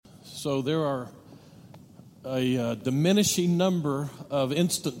So there are a diminishing number of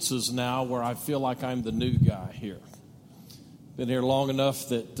instances now where I feel like I'm the new guy here. Been here long enough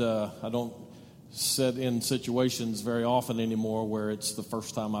that I don't sit in situations very often anymore where it's the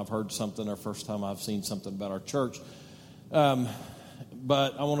first time I've heard something or first time I've seen something about our church. But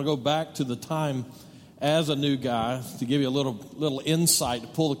I want to go back to the time as a new guy to give you a little insight, to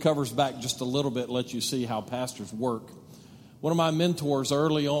pull the covers back just a little bit, let you see how pastors work. One of my mentors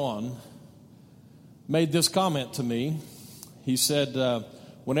early on made this comment to me. He said,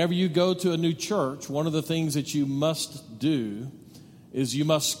 whenever you go to a new church, one of the things that you must do is you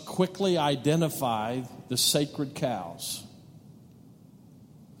must quickly identify the sacred cows.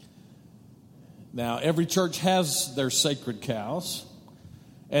 Now, every church has their sacred cows.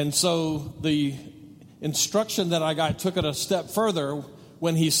 And so the instruction that I got took it a step further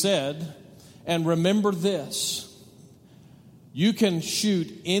when he said, and remember this, you can shoot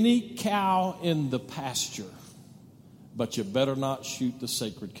any cow in the pasture, but you better not shoot the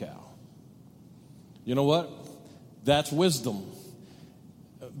sacred cow. You know what? That's wisdom.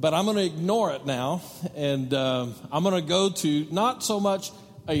 But I'm going to ignore it now, and I'm going to go to not so much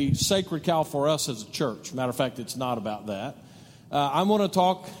a sacred cow for us as a church. Matter of fact, it's not about that. I'm going to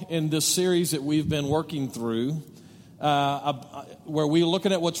talk in this series that we've been working through where we're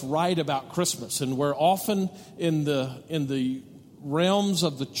looking at what's right about Christmas. And we're often in the realms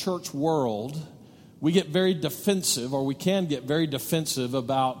of the church world, we get very defensive, or we can get very defensive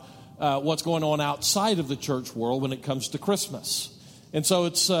about what's going on outside of the church world when it comes to Christmas. And so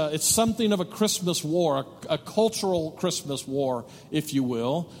it's something of a Christmas war, a cultural Christmas war, if you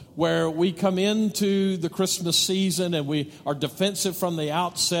will, where we come into the Christmas season and we are defensive from the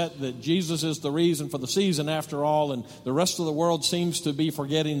outset that Jesus is the reason for the season after all, and the rest of the world seems to be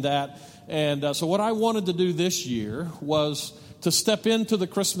forgetting that. And so what I wanted to do this year was to step into the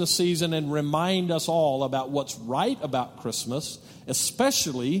Christmas season and remind us all about what's right about Christmas,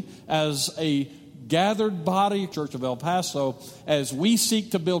 especially as a gathered body, Church of El Paso, as we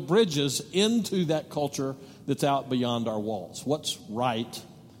seek to build bridges into that culture that's out beyond our walls. What's right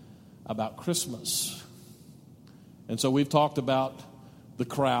about Christmas? And so we've talked about the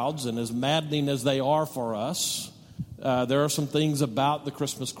crowds, and as maddening as they are for us, there are some things about the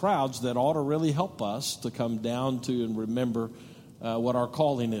Christmas crowds that ought to really help us to come down to and remember what our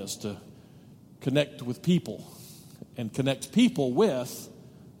calling is, to connect with people and connect people with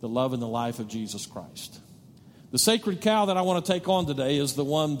the love and the life of Jesus Christ. The sacred cow that I want to take on today is the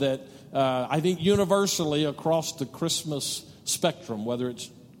one that I think universally across the Christmas spectrum, whether it's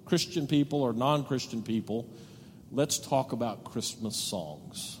Christian people or non-Christian people, let's talk about Christmas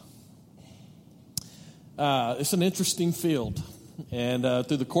songs. It's an interesting field. And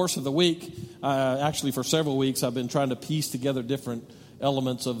through the course of the week, actually for several weeks, I've been trying to piece together different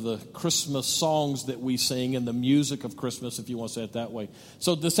elements of the Christmas songs that we sing and the music of Christmas, if you want to say it that way.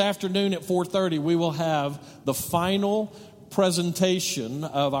 So this afternoon at 4:30, we will have the final presentation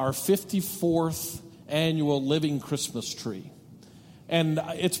of our 54th annual Living Christmas Tree. And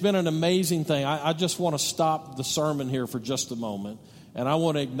it's been an amazing thing. I just want to stop the sermon here for just a moment. And I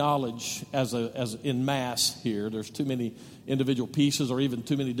want to acknowledge, as in mass here, there's too many individual pieces or even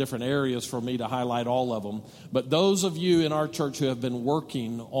too many different areas for me to highlight all of them. But those of you in our church who have been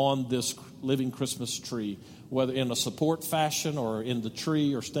working on this Living Christmas Tree, whether in a support fashion or in the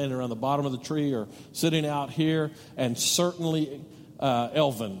tree or standing around the bottom of the tree or sitting out here, and certainly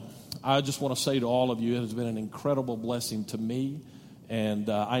Elvin, I just want to say to all of you, it has been an incredible blessing to me, and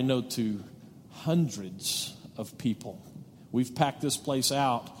I know to hundreds of people. We've packed this place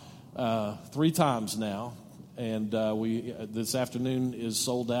out 3 times now, and this afternoon is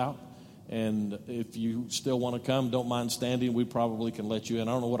sold out. And if you still want to come, don't mind standing. We probably can let you in.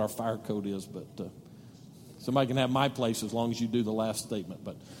 I don't know what our fire code is, but somebody can have my place as long as you do the last statement.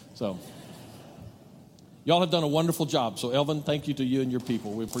 But so, y'all have done a wonderful job. So, Elvin, thank you to you and your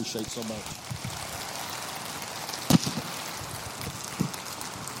people. We appreciate so much.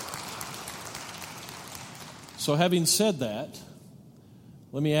 So having said that,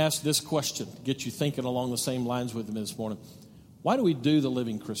 let me ask this question, get you thinking along the same lines with me this morning. Why do we do the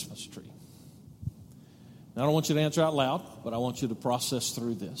Living Christmas Tree? Now, I don't want you to answer out loud, but I want you to process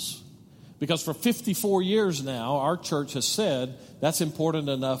through this. Because for 54 years now, our church has said that's important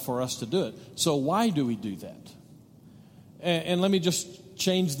enough for us to do it. So why do we do that? And let me just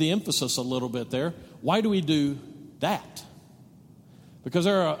change the emphasis a little bit there. Why do we do that? Because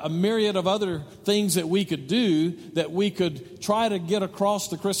there are a myriad of other things that we could do that we could try to get across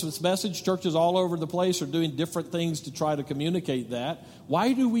the Christmas message. Churches all over the place are doing different things to try to communicate that.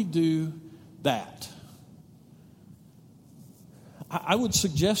 Why do we do that? I would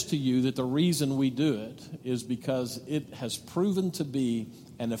suggest to you that the reason we do it is because it has proven to be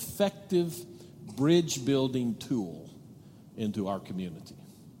an effective bridge building tool into our community.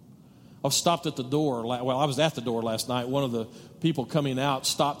 I was stopped at the door. Well, I was at the door last night. One of the people coming out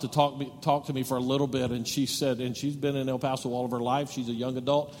stopped to talk to me for a little bit, and she said, and she's been in El Paso all of her life. She's a young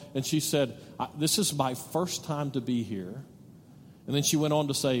adult, and she said, "This is my first time to be here." And then she went on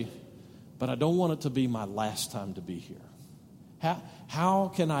to say, "But I don't want it to be my last time to be here.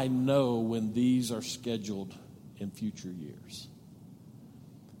 How can I know when these are scheduled in future years?"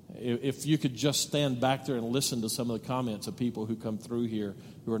 If you could just stand back there and listen to some of the comments of people who come through here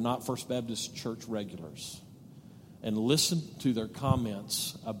who are not First Baptist Church regulars, and listen to their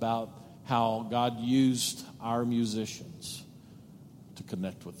comments about how God used our musicians to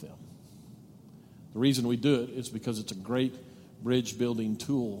connect with them. The reason we do it is because it's a great bridge building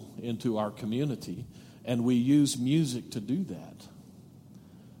tool into our community, and we use music to do that. So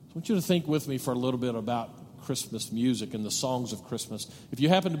I want you to think with me for a little bit about Christmas music and the songs of Christmas. If you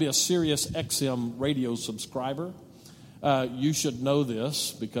happen to be a Sirius XM radio subscriber, you should know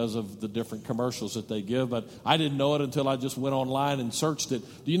this because of the different commercials that they give, but I didn't know it until I just went online and searched it.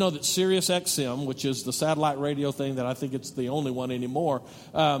 Do you know that Sirius XM, which is the satellite radio thing that I think it's the only one anymore,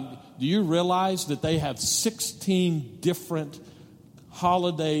 do you realize that they have 16 different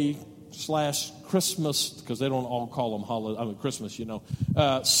holiday / Christmas, because they don't all call them Christmas,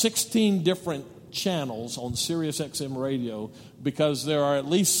 16 different channels on Sirius XM radio, because there are at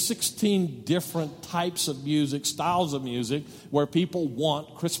least 16 different types of music, styles of music, where people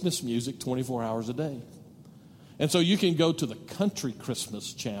want Christmas music 24 hours a day. And so you can go to the Country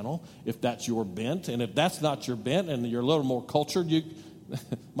Christmas channel if that's your bent, and if that's not your bent and you're a little more cultured,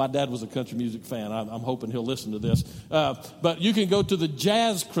 my dad was a country music fan. I'm hoping he'll listen to this. But you can go to the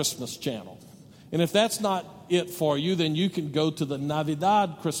Jazz Christmas channel. And if that's not it for you, then you can go to the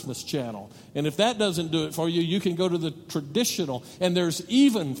Navidad Christmas channel. And if that doesn't do it for you, you can go to the traditional. And there's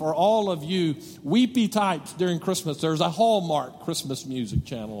even, for all of you weepy types during Christmas, there's a Hallmark Christmas music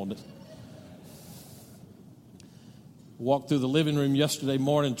channel on it. Walked through the living room yesterday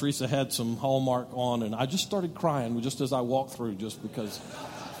morning. Teresa had some Hallmark on, and I just started crying just as I walked through, just because.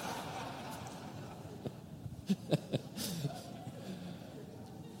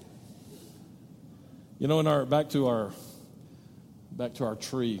 Back to our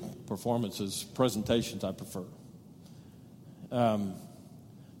tree performances, presentations I prefer.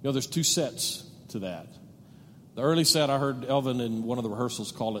 There's two sets to that. The early set, I heard Elvin in one of the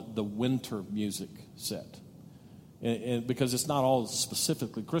rehearsals call it the winter music set. And because it's not all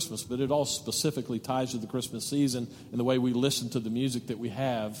specifically Christmas, but it all specifically ties to the Christmas season and the way we listen to the music that we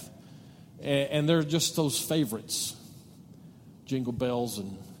have. And they're just those favorites, Jingle Bells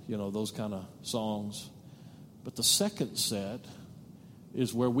and, those kind of songs. But the second set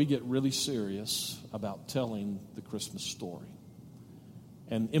is where we get really serious about telling the Christmas story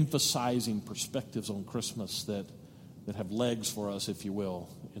and emphasizing perspectives on Christmas that have legs for us, if you will,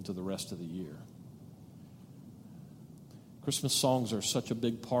 into the rest of the year. Christmas songs are such a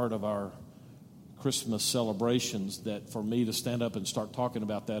big part of our Christmas celebrations that for me to stand up and start talking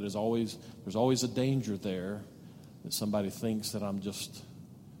about that there's always a danger there that somebody thinks that I'm just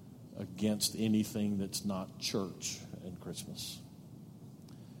against anything that's not church and Christmas.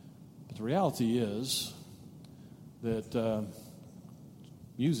 But the reality is that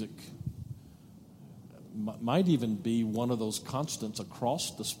music might even be one of those constants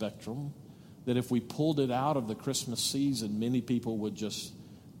across the spectrum that if we pulled it out of the Christmas season, many people would just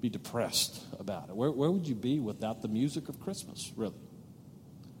be depressed about it. Where would you be without the music of Christmas, really?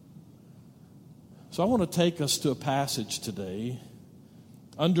 So I want to take us to a passage today,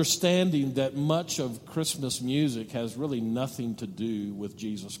 understanding that much of Christmas music has really nothing to do with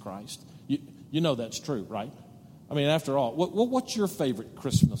Jesus Christ. You know that's true, right? I mean, after all, what's your favorite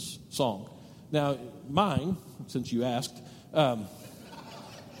Christmas song? Now, mine, since you asked, I'm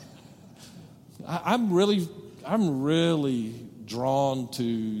really drawn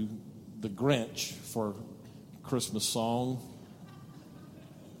to the Grinch for Christmas song.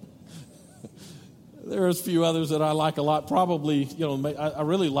 There are a few others that I like a lot. Probably, I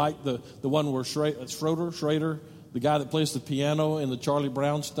really like the one where Schrader, the guy that plays the piano in the Charlie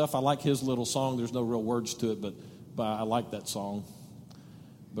Brown stuff. I like his little song. There's no real words to it, but I like that song.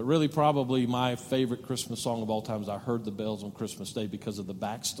 But really, probably my favorite Christmas song of all time is I Heard the Bells on Christmas Day because of the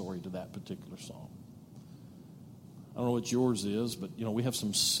backstory to that particular song. I don't know what yours is, but, we have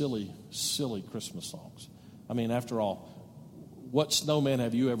some silly, silly Christmas songs. I mean, after all, what snowman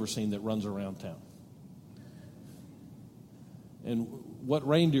have you ever seen that runs around town? And what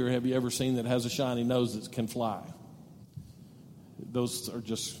reindeer have you ever seen that has a shiny nose that can fly? Those are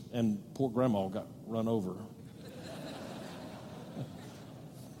just, and poor grandma got run over.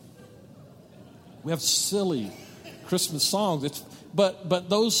 We have silly Christmas songs. But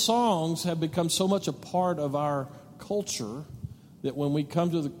those songs have become so much a part of our culture that when we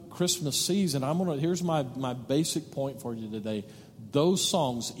come to the Christmas season, here's my basic point for you today. Those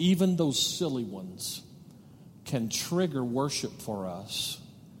songs, even those silly ones, can trigger worship for us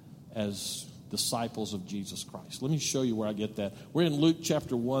as disciples of Jesus Christ. Let me show you where I get that. We're in Luke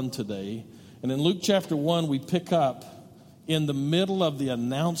chapter 1 today. And in Luke chapter 1, we pick up in the middle of the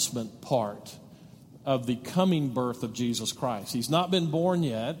announcement part of the coming birth of Jesus Christ. He's not been born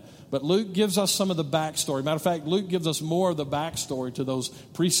yet, but Luke gives us some of the backstory. Matter of fact, Luke gives us more of the backstory to those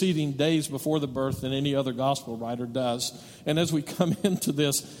preceding days before the birth than any other gospel writer does. And as we come into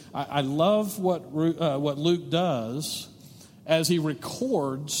this, I love what Luke does as he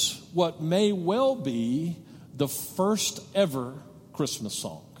records what may well be the first ever Christmas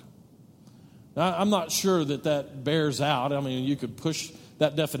song. Now, I'm not sure that bears out. I mean, you could push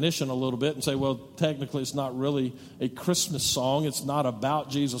that definition a little bit and say, well, technically it's not really a Christmas song. It's not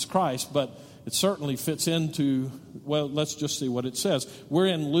about Jesus Christ, but it certainly fits into, well, let's just see what it says. We're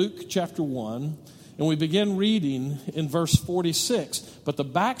in Luke chapter 1, and we begin reading in verse 46. But the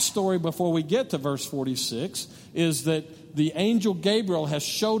backstory before we get to verse 46 is that the angel Gabriel has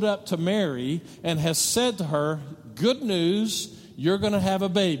showed up to Mary and has said to her, good news, you're going to have a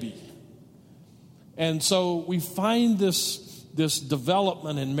baby. And so we find this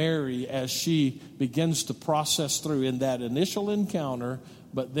development in Mary as she begins to process through in that initial encounter,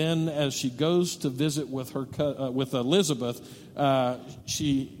 but then as she goes to visit with Elizabeth,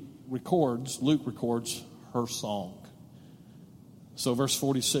 Luke records her song. So verse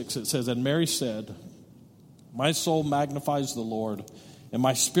 46, it says, and Mary said, my soul magnifies the Lord, and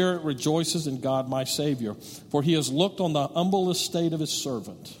my spirit rejoices in God my Savior, for he has looked on the humble estate of his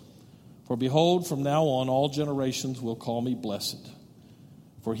servant. For behold, from now on all generations will call me blessed.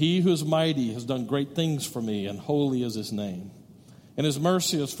 For he who is mighty has done great things for me, and holy is his name. And his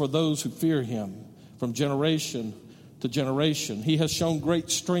mercy is for those who fear him from generation to generation. He has shown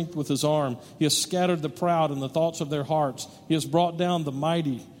great strength with his arm. He has scattered the proud in the thoughts of their hearts. He has brought down the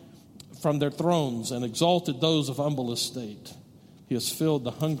mighty from their thrones and exalted those of humble estate. He has filled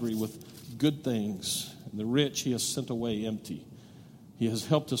the hungry with good things, and the rich he has sent away empty. He has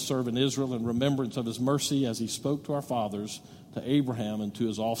helped us serve in Israel in remembrance of his mercy as he spoke to our fathers, to Abraham, and to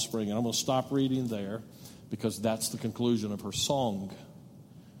his offspring. And I'm going to stop reading there because that's the conclusion of her song.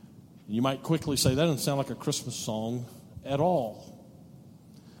 You might quickly say, that doesn't sound like a Christmas song at all.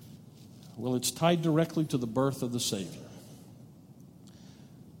 Well, it's tied directly to the birth of the Savior.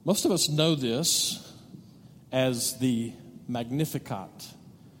 Most of us know this as the Magnificat.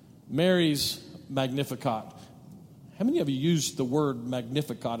 Mary's Magnificat. How many of you used the word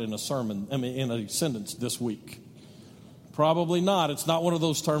Magnificat in a sermon, in a sentence this week? Probably not. It's not one of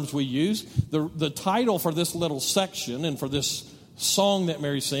those terms we use. The title for this little section and for this song that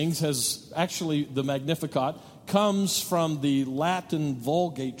Mary sings has actually, the Magnificat, comes from the Latin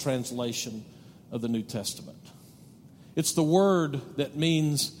Vulgate translation of the New Testament. It's the word that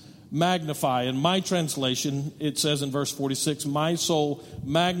means magnify. In my translation, it says in verse 46, my soul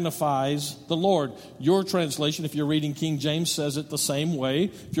magnifies the Lord. Your translation, if you're reading King James, says it the same way.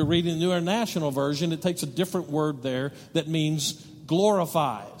 If you're reading the New International Version, it takes a different word there that means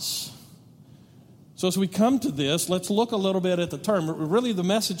glorifies. So as we come to this, let's look a little bit at the term. Really, the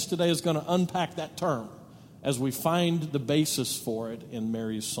message today is going to unpack that term as we find the basis for it in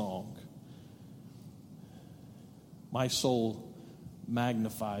Mary's song. My soul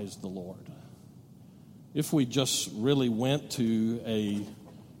magnifies the Lord. If we just really went to a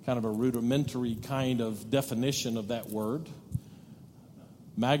kind of a rudimentary kind of definition of that word,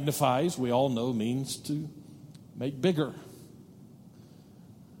 magnifies, we all know, means to make bigger.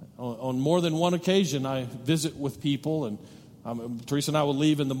 On more than one occasion, I visit with people, and Teresa and I will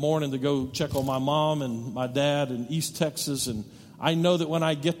leave in the morning to go check on my mom and my dad in East Texas, and I know that when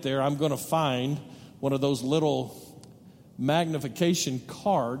I get there, I'm going to find one of those little magnification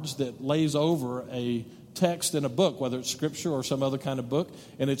cards that lays over a text in a book, whether it's scripture or some other kind of book,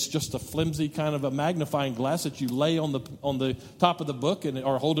 and it's just a flimsy kind of a magnifying glass that you lay on the top of the book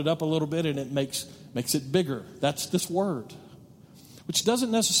or hold it up a little bit, and it makes it bigger. That's this word, which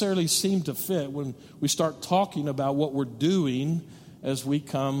doesn't necessarily seem to fit when we start talking about what we're doing as we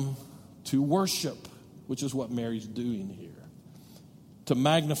come to worship, which is what Mary's doing here. To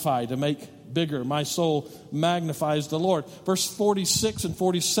magnify, to make bigger. My soul magnifies the Lord. Verse 46 and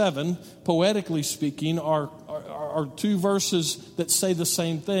 47, poetically speaking, are are two verses that say the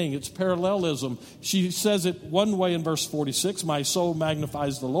same thing. It's parallelism. She says it one way in verse 46, my soul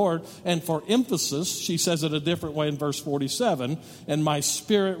magnifies the Lord. And for emphasis, she says it a different way in verse 47, and my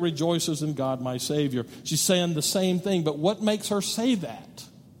spirit rejoices in God my Savior. She's saying the same thing, but what makes her say that?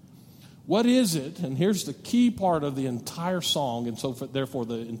 What is it? And here's the key part of the entire song, and so therefore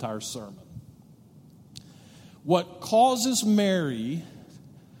the entire sermon. What causes Mary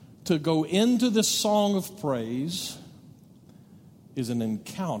to go into this song of praise is an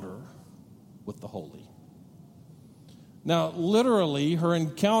encounter with the holy. Now, literally, her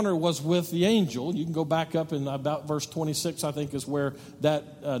encounter was with the angel. You can go back up in about verse 26, I think, is where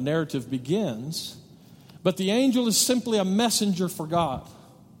that narrative begins. But the angel is simply a messenger for God.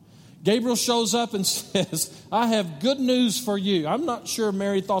 Gabriel shows up and says, I have good news for you. I'm not sure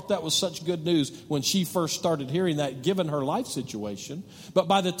Mary thought that was such good news when she first started hearing that, given her life situation. But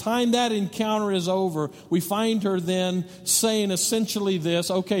by the time that encounter is over, we find her then saying essentially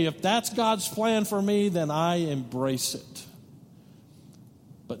this, okay, if that's God's plan for me, then I embrace it.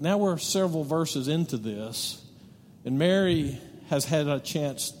 But now we're several verses into this, and Mary has had a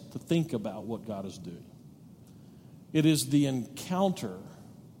chance to think about what God is doing. It is the encounter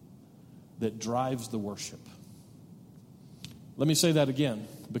that drives the worship. Let me say that again,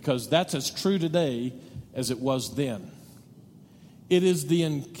 because that's as true today as it was then. It is the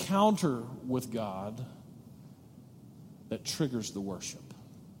encounter with God that triggers the worship.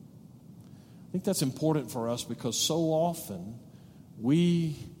 I think that's important for us because so often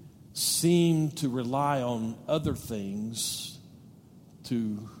we seem to rely on other things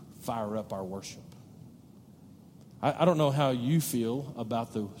to fire up our worship. I don't know how you feel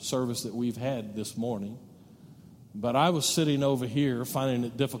about the service that we've had this morning, but I was sitting over here finding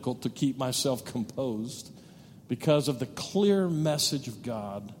it difficult to keep myself composed because of the clear message of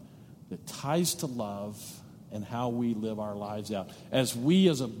God that ties to love and how we live our lives out. As we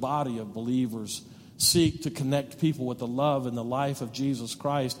as a body of believers seek to connect people with the love and the life of Jesus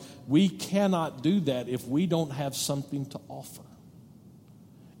Christ, we cannot do that if we don't have something to offer.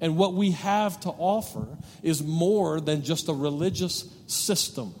 And what we have to offer is more than just a religious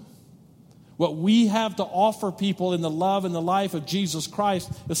system. What we have to offer people in the love and the life of Jesus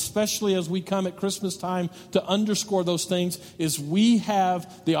Christ, especially as we come at Christmas time to underscore those things, is we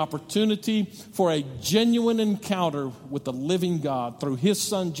have the opportunity for a genuine encounter with the living God through His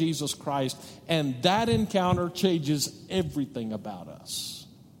Son, Jesus Christ. And that encounter changes everything about us.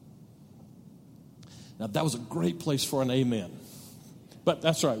 Now, that was a great place for an amen. But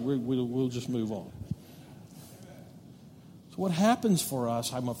that's right, we'll just move on. So what happens for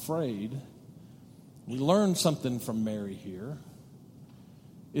us, I'm afraid, we learn something from Mary here,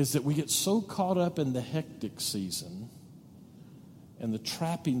 is that we get so caught up in the hectic season and the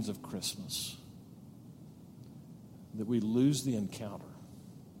trappings of Christmas that we lose the encounter.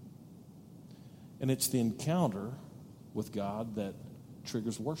 And it's the encounter with God that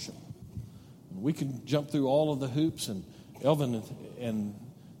triggers worship. And we can jump through all of the hoops, and Elvin and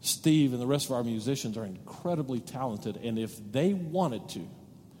Steve and the rest of our musicians are incredibly talented. And if they wanted to,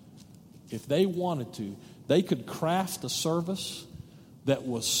 they could craft a service that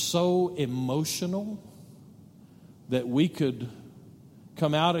was so emotional that we could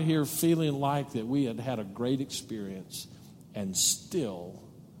come out of here feeling like that we had had a great experience and still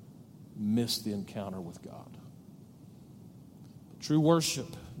miss the encounter with God. True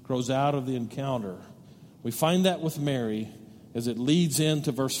worship grows out of the encounter. We find that with Mary as it leads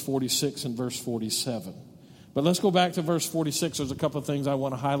into verse 46 and verse 47. But let's go back to verse 46. There's a couple of things I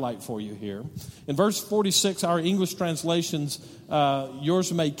want to highlight for you here. In verse 46, our English translations,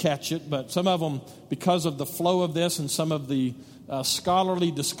 yours may catch it, but some of them, because of the flow of this and some of the scholarly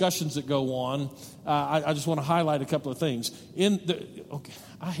discussions that go on, I just want to highlight a couple of things.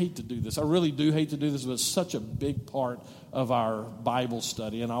 I hate to do this. I really do hate to do this, but it's such a big part of our Bible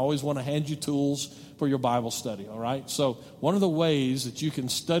study, and I always want to hand you tools for your Bible study, all right? So one of the ways that you can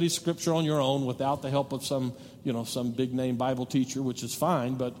study Scripture on your own without the help of some big-name Bible teacher, which is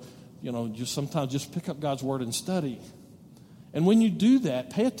fine, but, just sometimes just pick up God's Word and study. And when you do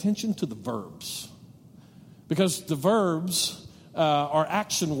that, pay attention to the verbs, because the verbs are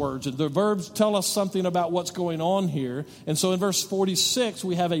action words, and the verbs tell us something about what's going on here. And so in verse 46,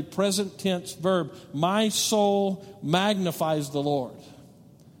 we have a present tense verb. My soul magnifies the Lord.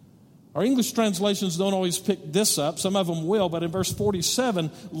 Our English translations don't always pick this up. Some of them will, but in verse 47,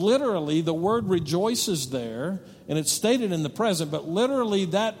 literally the word rejoices there, and it's stated in the present, but literally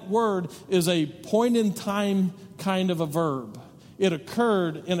that word is a point in time kind of a verb. It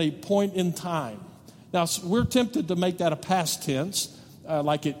occurred in a point in time. Now, we're tempted to make that a past tense,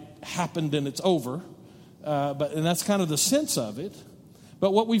 like it happened and it's over. and that's kind of the sense of it.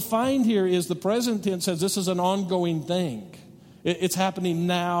 But what we find here is the present tense says this is an ongoing thing. It's happening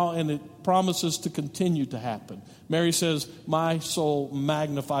now, and it promises to continue to happen. Mary says, my soul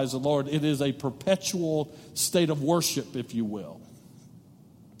magnifies the Lord. It is a perpetual state of worship, if you will.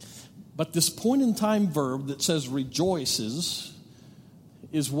 But this point in time verb that says rejoices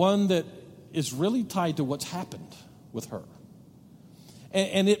is one that is really tied to what's happened with her.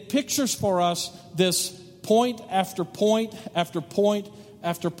 And it pictures for us this point after point after point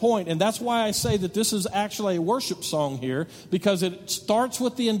after point. And that's why I say that this is actually a worship song here, because it starts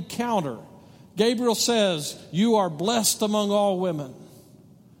with the encounter. Gabriel says, you are blessed among all women.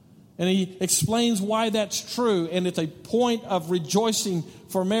 And he explains why that's true, and it's a point of rejoicing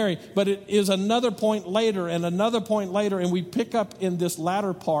for Mary. But it is another point later and another point later, and we pick up in this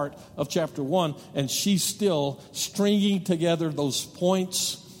latter part of chapter 1, and she's still stringing together those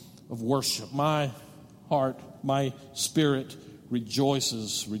points of worship. My heart, my spirit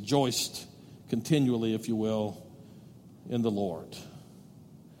rejoiced continually, if you will, in the Lord.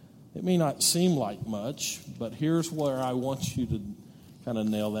 It may not seem like much, but here's where I want you to kind of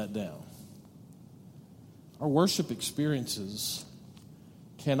nail that down. Our worship experiences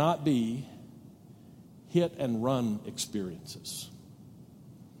cannot be hit and run experiences.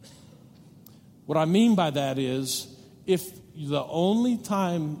 What I mean by that is, if the only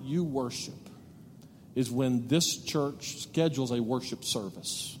time you worship is when this church schedules a worship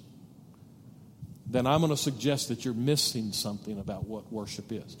service, then I'm going to suggest that you're missing something about what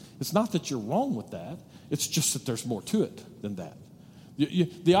worship is. It's not that you're wrong with that. It's just that there's more to it than that.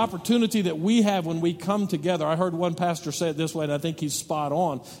 The opportunity that we have when we come together, I heard one pastor say it this way, and I think he's spot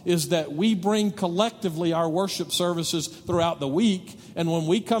on, is that we bring collectively our worship services throughout the week, and when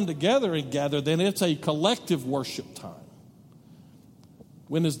we come together and gather, then it's a collective worship time.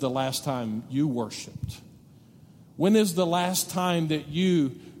 When is the last time you worshiped? When is the last time that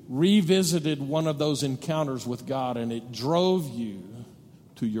you revisited one of those encounters with God and it drove you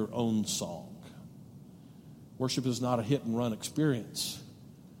to your own song? Worship is not a hit and run experience.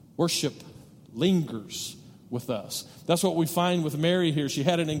 Worship lingers with us. That's what we find with Mary here. She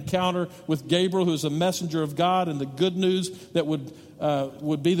had an encounter with Gabriel, who is a messenger of God, and the good news that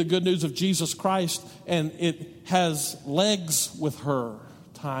would be the good news of Jesus Christ, and it has legs with her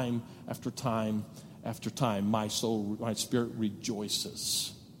time after time after time. My soul, my spirit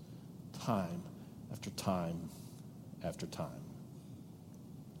rejoices time after time after time.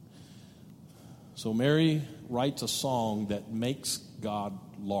 So Mary writes a song that makes God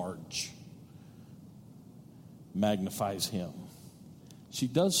large, magnifies him. She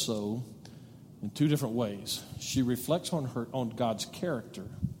does so in two different ways. She reflects on God's character,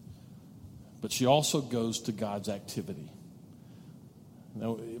 but she also goes to God's activity.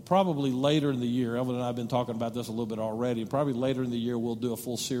 Now, probably later in the year, Evelyn and I have been talking about this a little bit already, probably later in the year we'll do a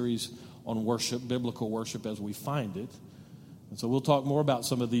full series on worship, biblical worship as we find it. And so we'll talk more about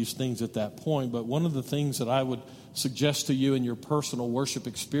some of these things at that point. But one of the things that I would suggest to you in your personal worship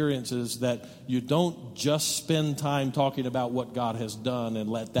experience is that you don't just spend time talking about what God has done and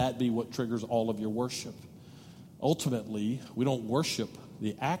let that be what triggers all of your worship. Ultimately, we don't worship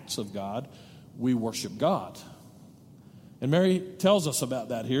the acts of God, we worship God. And Mary tells us about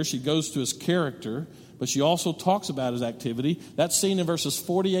that here. She goes to his character, but she also talks about his activity. That's seen in verses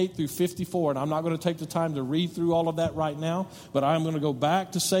 48 through 54, and I'm not going to take the time to read through all of that right now, but I'm going to go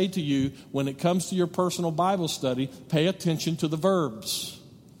back to say to you, when it comes to your personal Bible study, pay attention to the verbs.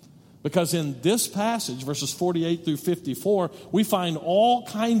 Because in this passage, verses 48 through 54, we find all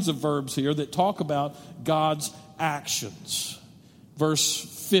kinds of verbs here that talk about God's actions.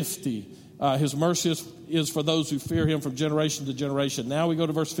 Verse 50, his mercy is for those who fear him from generation to generation. Now we go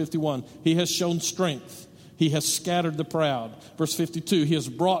to verse 51. He has shown strength. He has scattered the proud. Verse 52, he has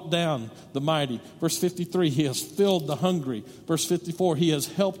brought down the mighty. Verse 53, he has filled the hungry. Verse 54, he has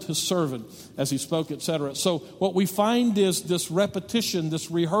helped his servant as he spoke, etc. So what we find is this repetition, this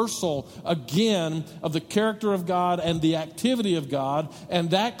rehearsal again of the character of God and the activity of God,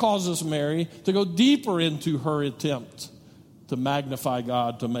 and that causes Mary to go deeper into her attempt to magnify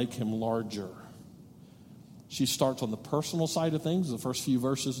God, to make him larger. She starts on the personal side of things, the first few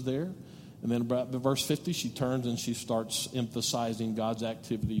verses there. And then about verse 50, she turns and she starts emphasizing God's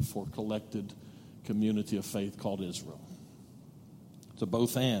activity for collected community of faith called Israel. It's a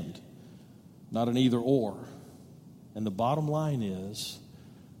both and, not an either or. And the bottom line is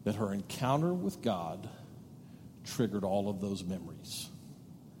that her encounter with God triggered all of those memories.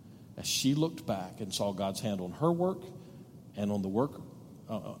 As she looked back and saw God's hand on her work and on the work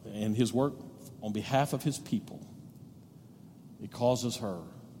and his work on behalf of his people, it causes her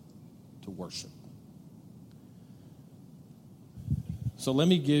to worship. So let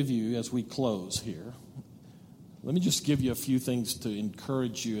me give you, as we close here, let me just give you a few things to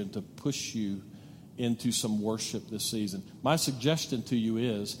encourage you and to push you into some worship this season. My suggestion to you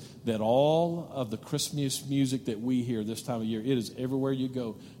is that all of the Christmas music that we hear this time of year, it is everywhere you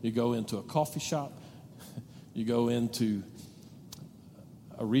go. You go into a coffee shop, you go into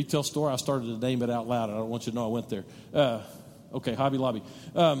a retail store. I started to name it out loud. I don't want you to know I went there. Okay, Hobby Lobby.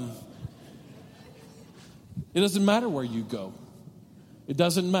 It doesn't matter where you go. It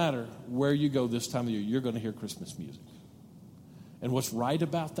doesn't matter where you go this time of year. You're going to hear Christmas music. And what's right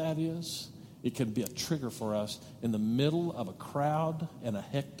about that is it can be a trigger for us in the middle of a crowd and a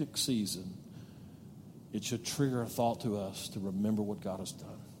hectic season. It should trigger a thought to us to remember what God has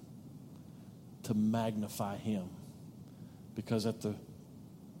done, to magnify Him. Because at the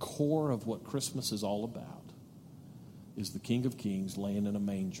core of what Christmas is all about is the King of Kings laying in a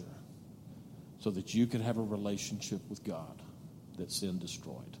manger so that you could have a relationship with God that sin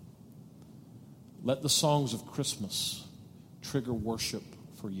destroyed. Let the songs of Christmas trigger worship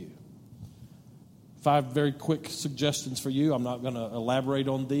for you. 5 very quick suggestions for you. I'm not going to elaborate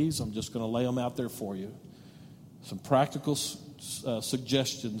on these. I'm just going to lay them out there for you. Some practical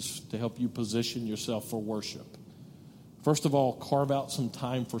suggestions to help you position yourself for worship. First of all, carve out some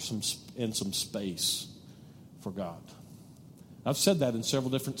time for some space for God. I've said that in several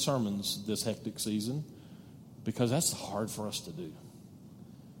different sermons this hectic season because that's hard for us to do.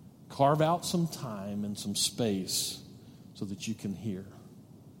 Carve out some time and some space so that you can hear.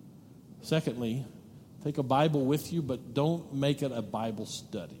 Secondly, take a Bible with you, but don't make it a Bible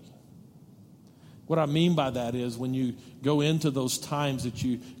study. What I mean by that is when you go into those times that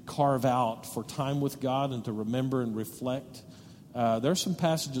you carve out for time with God and to remember and reflect, there are some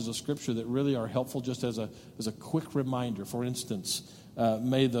passages of Scripture that really are helpful just as a quick reminder. For instance,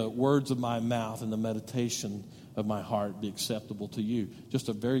 may the words of my mouth and the meditation of my heart be acceptable to you. Just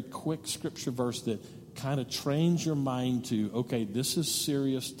a very quick Scripture verse that kind of trains your mind to, okay, this is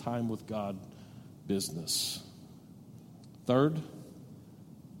serious time with God business. Third,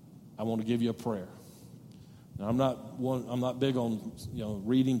 I want to give you a prayer. Now, I'm not big on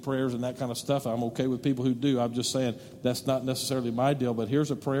reading prayers and that kind of stuff. I'm okay with people who do. I'm just saying that's not necessarily my deal. But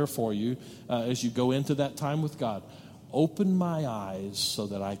here's a prayer for you as you go into that time with God. Open my eyes so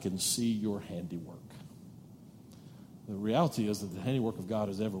that I can see your handiwork. The reality is that the handiwork of God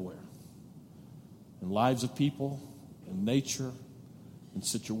is everywhere. In lives of people, in nature, in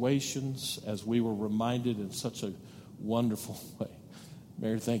situations, as we were reminded in such a wonderful way.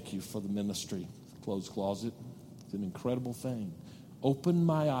 Mary, thank you for the ministry. Closed closet. It's an incredible thing. Open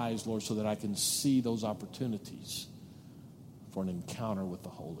my eyes, Lord, so that I can see those opportunities for an encounter with the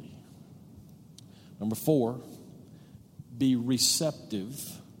Holy. Number 4, be receptive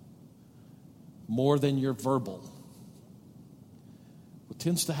more than you're verbal. What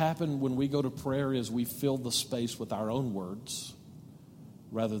tends to happen when we go to prayer is we fill the space with our own words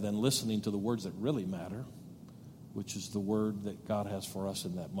rather than listening to the words that really matter, which is the word that God has for us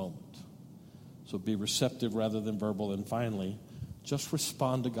in that moment. So be receptive rather than verbal. And finally, just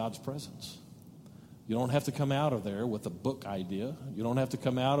respond to God's presence. You don't have to come out of there with a book idea. You don't have to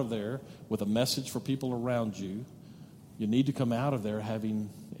come out of there with a message for people around you. You need to come out of there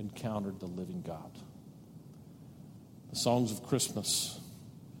having encountered the living God. The songs of Christmas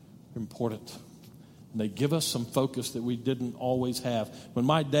are important. And they give us some focus that we didn't always have. When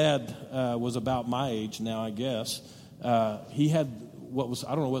my dad was about my age now, I guess, he had I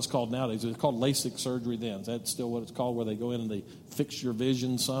don't know what it's called nowadays. It's called LASIK surgery then. Is that still what it's called, where they go in and they fix your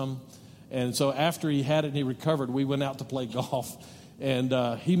vision some? And so after he had it and he recovered, we went out to play golf.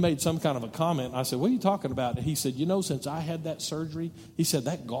 And he made some kind of a comment. I said, what are you talking about? And he said, since I had that surgery, he said,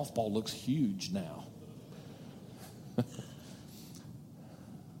 that golf ball looks huge now.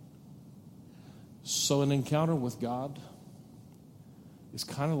 So an encounter with God is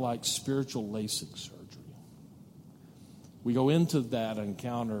kind of like spiritual LASIK surgery. We go into that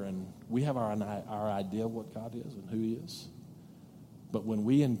encounter and we have our idea of what God is and who He is. But when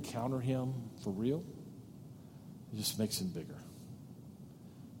we encounter Him for real, it just makes Him bigger.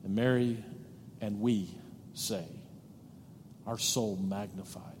 And Mary and we say, our soul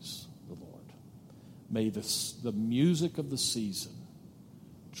magnifies the Lord. May the music of the season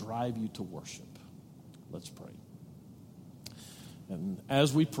drive you to worship. Let's pray. And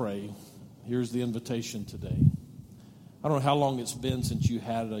as we pray, here's the invitation today. I don't know how long it's been since you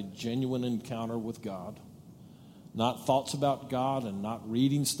had a genuine encounter with God. Not thoughts about God and not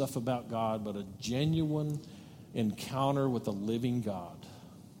reading stuff about God, but a genuine encounter with the living God.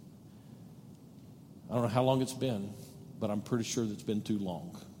 I don't know how long it's been, but I'm pretty sure that it's been too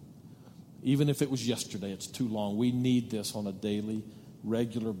long. Even if it was yesterday, it's too long. We need this on a daily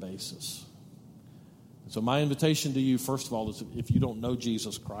regular basis. So my invitation to you, first of all, is if you don't know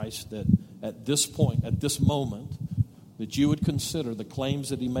Jesus Christ, that at this point, at this moment, that you would consider the claims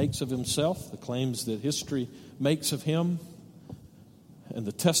that he makes of himself, the claims that history makes of him, and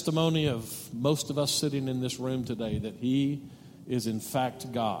the testimony of most of us sitting in this room today that he is in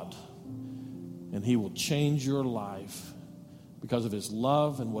fact God, and he will change your life because of his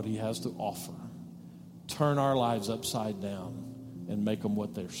love and what he has to offer. Turn our lives upside down and make them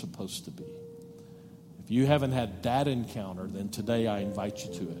what they're supposed to be. If you haven't had that encounter, then today I invite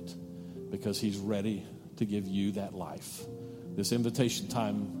you to it, because he's ready to give you that life. This invitation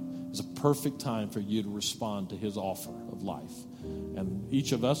time is a perfect time for you to respond to his offer of life. And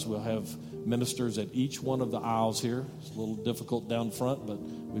each of us will have ministers at each one of the aisles here. It's a little difficult down front, but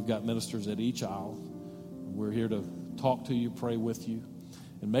we've got ministers at each aisle. We're here to talk to you, pray with you.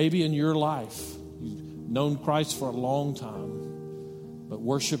 And maybe in your life, you've known Christ for a long time, but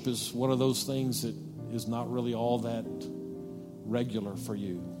worship is one of those things that is not really all that regular for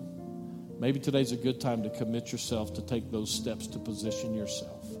you. Maybe today's a good time to commit yourself to take those steps to position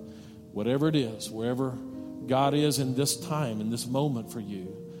yourself. Whatever it is, wherever God is in this time, in this moment for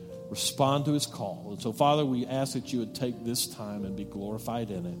you, respond to his call. And so, Father, we ask that you would take this time and be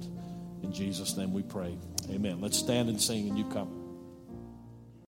glorified in it. In Jesus' name we pray. Amen. Let's stand and sing, and you come.